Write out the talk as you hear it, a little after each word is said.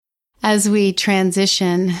as we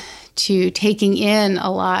transition to taking in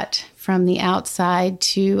a lot from the outside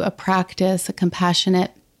to a practice, a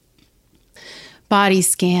compassionate body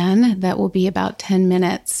scan that will be about 10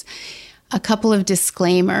 minutes, a couple of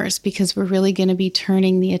disclaimers, because we're really going to be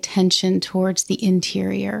turning the attention towards the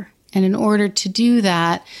interior. And in order to do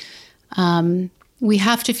that, we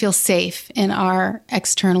have to feel safe in our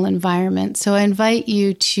external environment. So I invite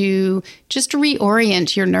you to just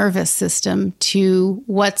reorient your nervous system to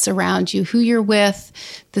what's around you, who you're with,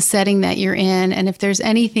 the setting that you're in. And if there's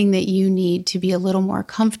anything that you need to be a little more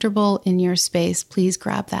comfortable in your space, please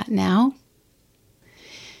grab that now.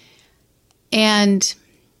 And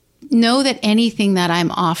know that anything that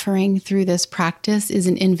I'm offering through this practice is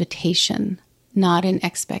an invitation, not an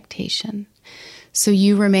expectation. So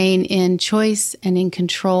you remain in choice and in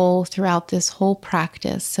control throughout this whole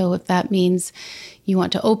practice. So if that means you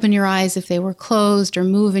want to open your eyes if they were closed or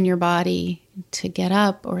move in your body to get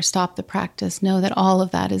up or stop the practice, know that all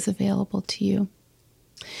of that is available to you.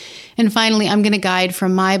 And finally, I'm going to guide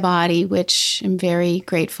from my body, which I'm very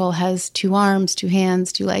grateful has 2 arms, 2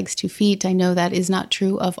 hands, 2 legs, 2 feet. I know that is not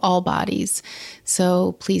true of all bodies.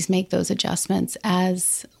 So please make those adjustments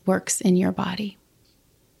as works in your body.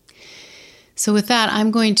 So with that,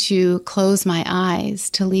 I'm going to close my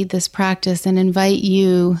eyes to lead this practice and invite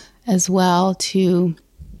you as well to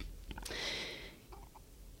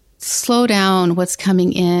slow down what's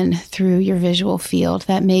coming in through your visual field.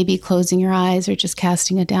 That may be closing your eyes or just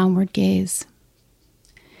casting a downward gaze.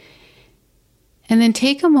 And then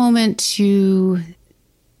take a moment to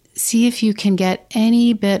see if you can get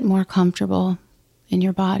any bit more comfortable in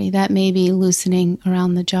your body. That may be loosening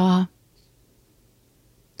around the jaw,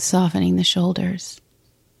 softening the shoulders,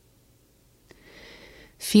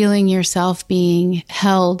 feeling yourself being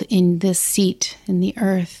held in this seat in the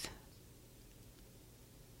earth.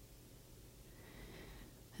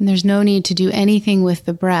 And there's no need to do anything with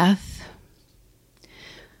the breath.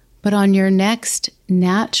 But on your next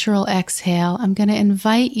natural exhale, I'm going to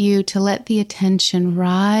invite you to let the attention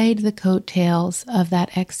ride the coattails of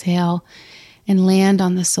that exhale and land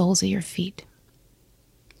on the soles of your feet.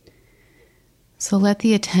 So let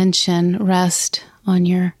the attention rest on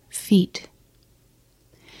your feet.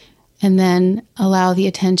 And then allow the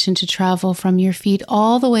attention to travel from your feet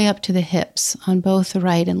all the way up to the hips on both the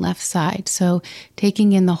right and left side. So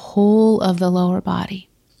taking in the whole of the lower body.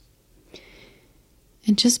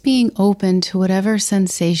 And just being open to whatever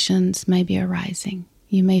sensations might be arising.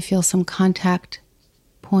 You may feel some contact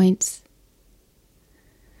points,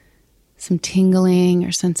 some tingling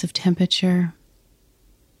or sense of temperature.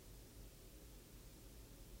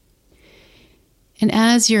 And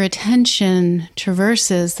as your attention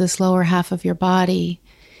traverses this lower half of your body,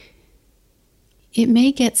 it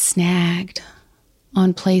may get snagged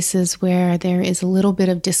on places where there is a little bit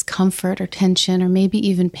of discomfort or tension or maybe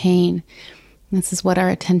even pain. This is what our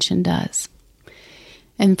attention does.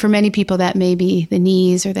 And for many people, that may be the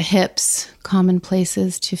knees or the hips, common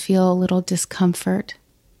places to feel a little discomfort.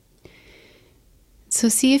 So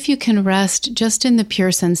see if you can rest just in the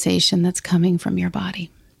pure sensation that's coming from your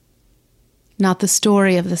body. Not the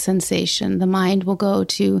story of the sensation. The mind will go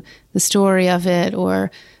to the story of it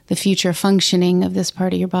or the future functioning of this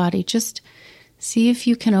part of your body. Just see if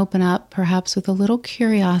you can open up, perhaps with a little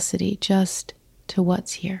curiosity, just to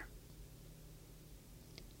what's here.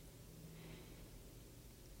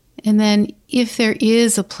 And then if there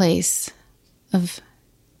is a place of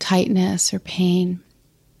tightness or pain,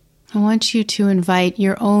 I want you to invite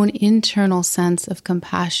your own internal sense of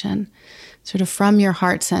compassion, sort of from your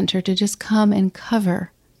heart center, to just come and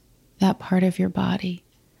cover that part of your body,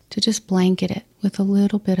 to just blanket it with a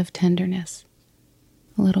little bit of tenderness,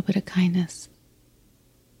 a little bit of kindness.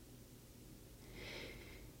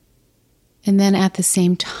 And then at the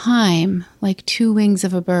same time, like 2 wings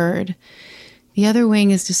of a bird, the other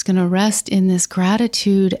wing is just going to rest in this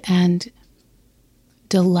gratitude and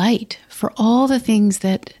delight for all the things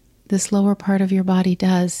that this lower part of your body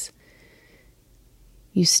does.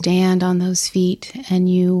 You stand on those feet and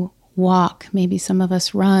you walk. Maybe some of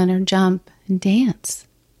us run or jump and dance.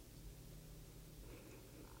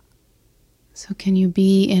 So can you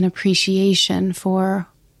be in appreciation for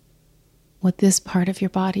what this part of your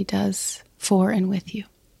body does for and with you?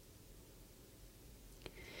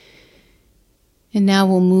 And now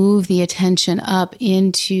we'll move the attention up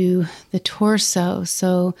into the torso.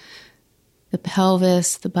 So the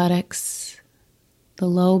pelvis, the buttocks, the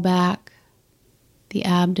low back, the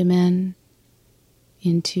abdomen,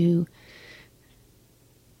 into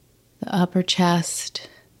the upper chest,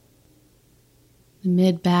 the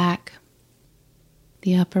mid back,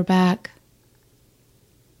 the upper back,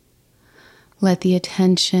 Let the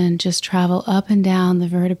attention just travel up and down the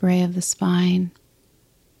vertebrae of the spine.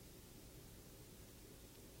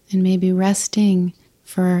 And maybe resting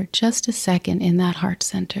for just a second in that heart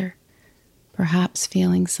center. Perhaps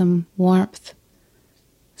feeling some warmth,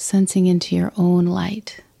 sensing into your own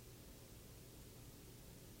light.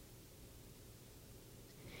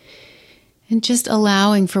 And just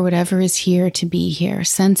allowing for whatever is here to be here,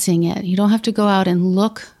 sensing it. You don't have to go out and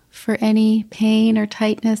look for any pain or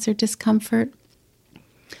tightness or discomfort.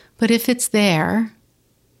 But if it's there,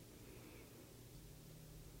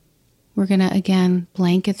 we're going to, again,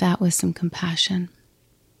 blanket that with some compassion.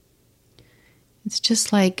 It's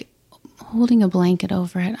just like holding a blanket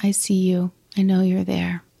over it. I see you. I know you're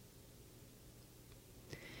there.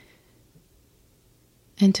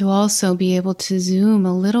 And to also be able to zoom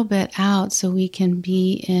a little bit out so we can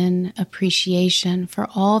be in appreciation for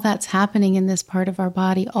all that's happening in this part of our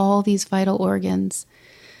body, all these vital organs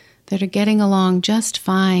that are getting along just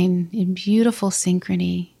fine in beautiful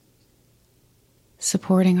synchrony,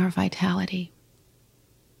 supporting our vitality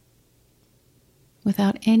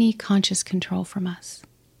without any conscious control from us.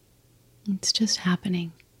 It's just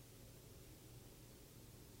happening.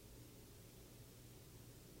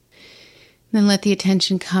 Then let the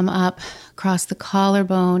attention come up across the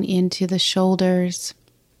collarbone into the shoulders,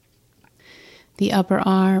 the upper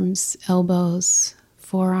arms, elbows,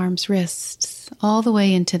 forearms, wrists, all the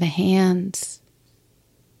way into the hands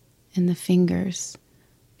and the fingers.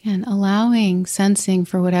 Again, allowing, sensing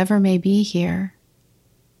for whatever may be here.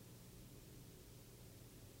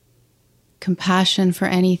 Compassion for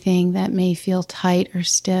anything that may feel tight or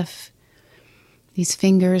stiff. These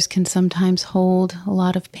fingers can sometimes hold a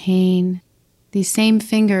lot of pain. These same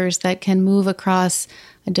fingers that can move across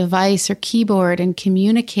a device or keyboard and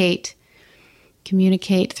communicate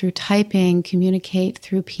through typing, communicate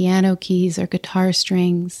through piano keys or guitar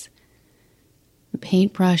strings, the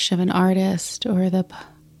paintbrush of an artist or the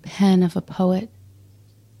pen of a poet.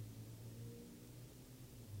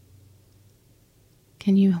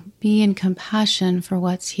 Can you be in compassion for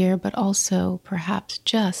what's here, but also perhaps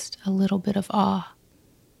just a little bit of awe?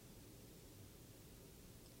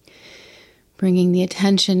 Bringing the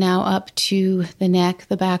attention now up to the neck,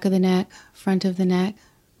 the back of the neck, front of the neck,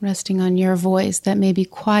 resting on your voice that may be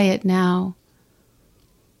quiet now,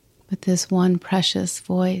 but this one precious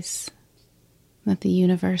voice that the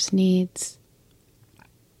universe needs.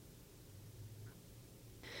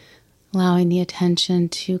 Allowing the attention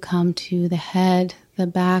to come to the head, the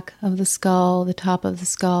back of the skull, the top of the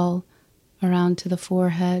skull, around to the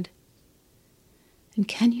forehead. And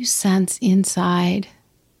can you sense inside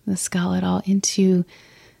the skull at all, into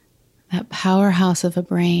that powerhouse of a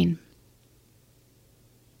brain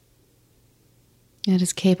that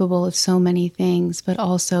is capable of so many things, but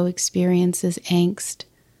also experiences angst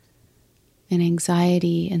and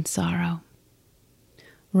anxiety and sorrow.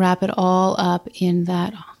 Wrap it all up in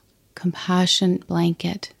that compassion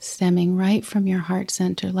blanket stemming right from your heart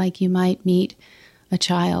center, like you might meet a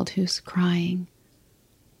child who's crying.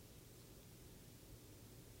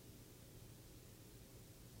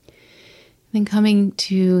 Then coming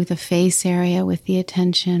to the face area with the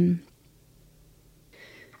attention,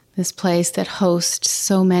 this place that hosts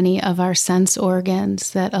so many of our sense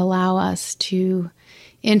organs that allow us to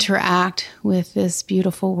interact with this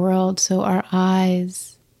beautiful world. So our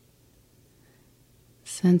eyes,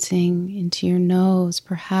 sensing into your nose,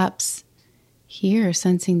 perhaps here,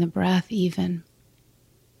 sensing the breath even.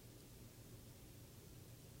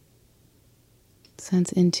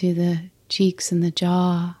 Sense into the cheeks and the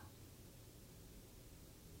jaw.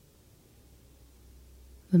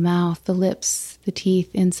 The mouth, the lips, the teeth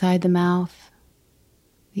inside the mouth,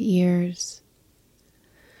 the ears.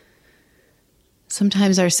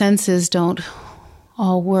 Sometimes our senses don't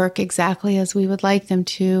all work exactly as we would like them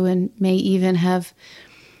to, and may even have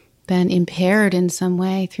been impaired in some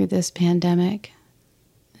way through this pandemic.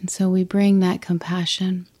 And so we bring that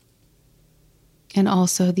compassion and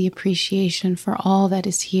also the appreciation for all that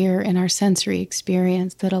is here in our sensory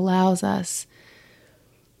experience that allows us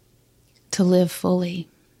to live fully.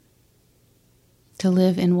 To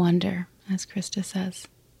live in wonder, as Krista says.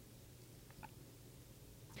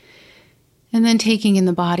 And then taking in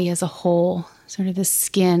the body as a whole, sort of the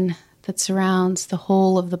skin that surrounds the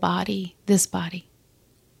whole of the body, this body.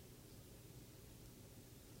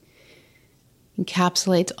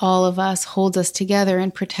 Encapsulates all of us, holds us together,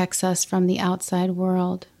 and protects us from the outside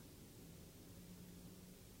world.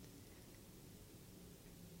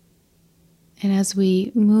 And as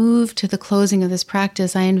we move to the closing of this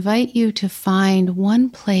practice, I invite you to find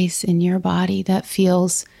one place in your body that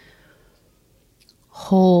feels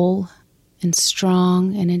whole and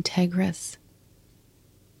strong and integrous.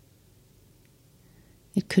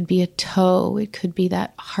 It could be a toe. It could be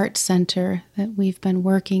that heart center that we've been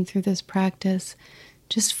working through this practice.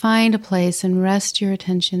 Just find a place and rest your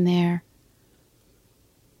attention there.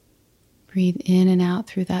 Breathe in and out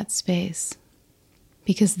through that space.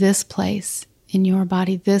 Because this place in your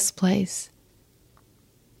body, this place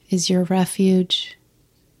is your refuge.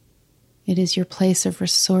 It is your place of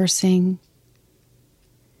resourcing.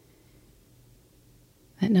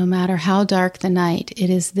 That no matter how dark the night, it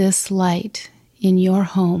is this light in your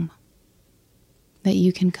home that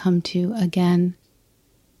you can come to again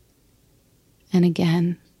and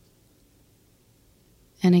again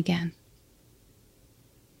and again.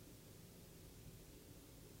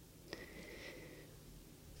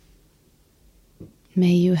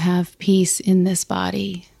 May you have peace in this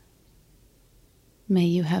body. May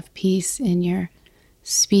you have peace in your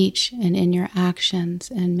speech and in your actions,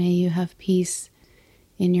 and may you have peace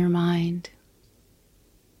in your mind.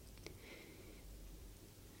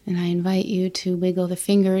 And I invite you to wiggle the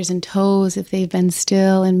fingers and toes if they've been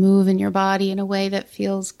still and move in your body in a way that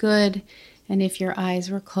feels good. And if your eyes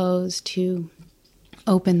were closed, to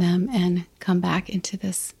open them and come back into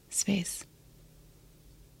this space.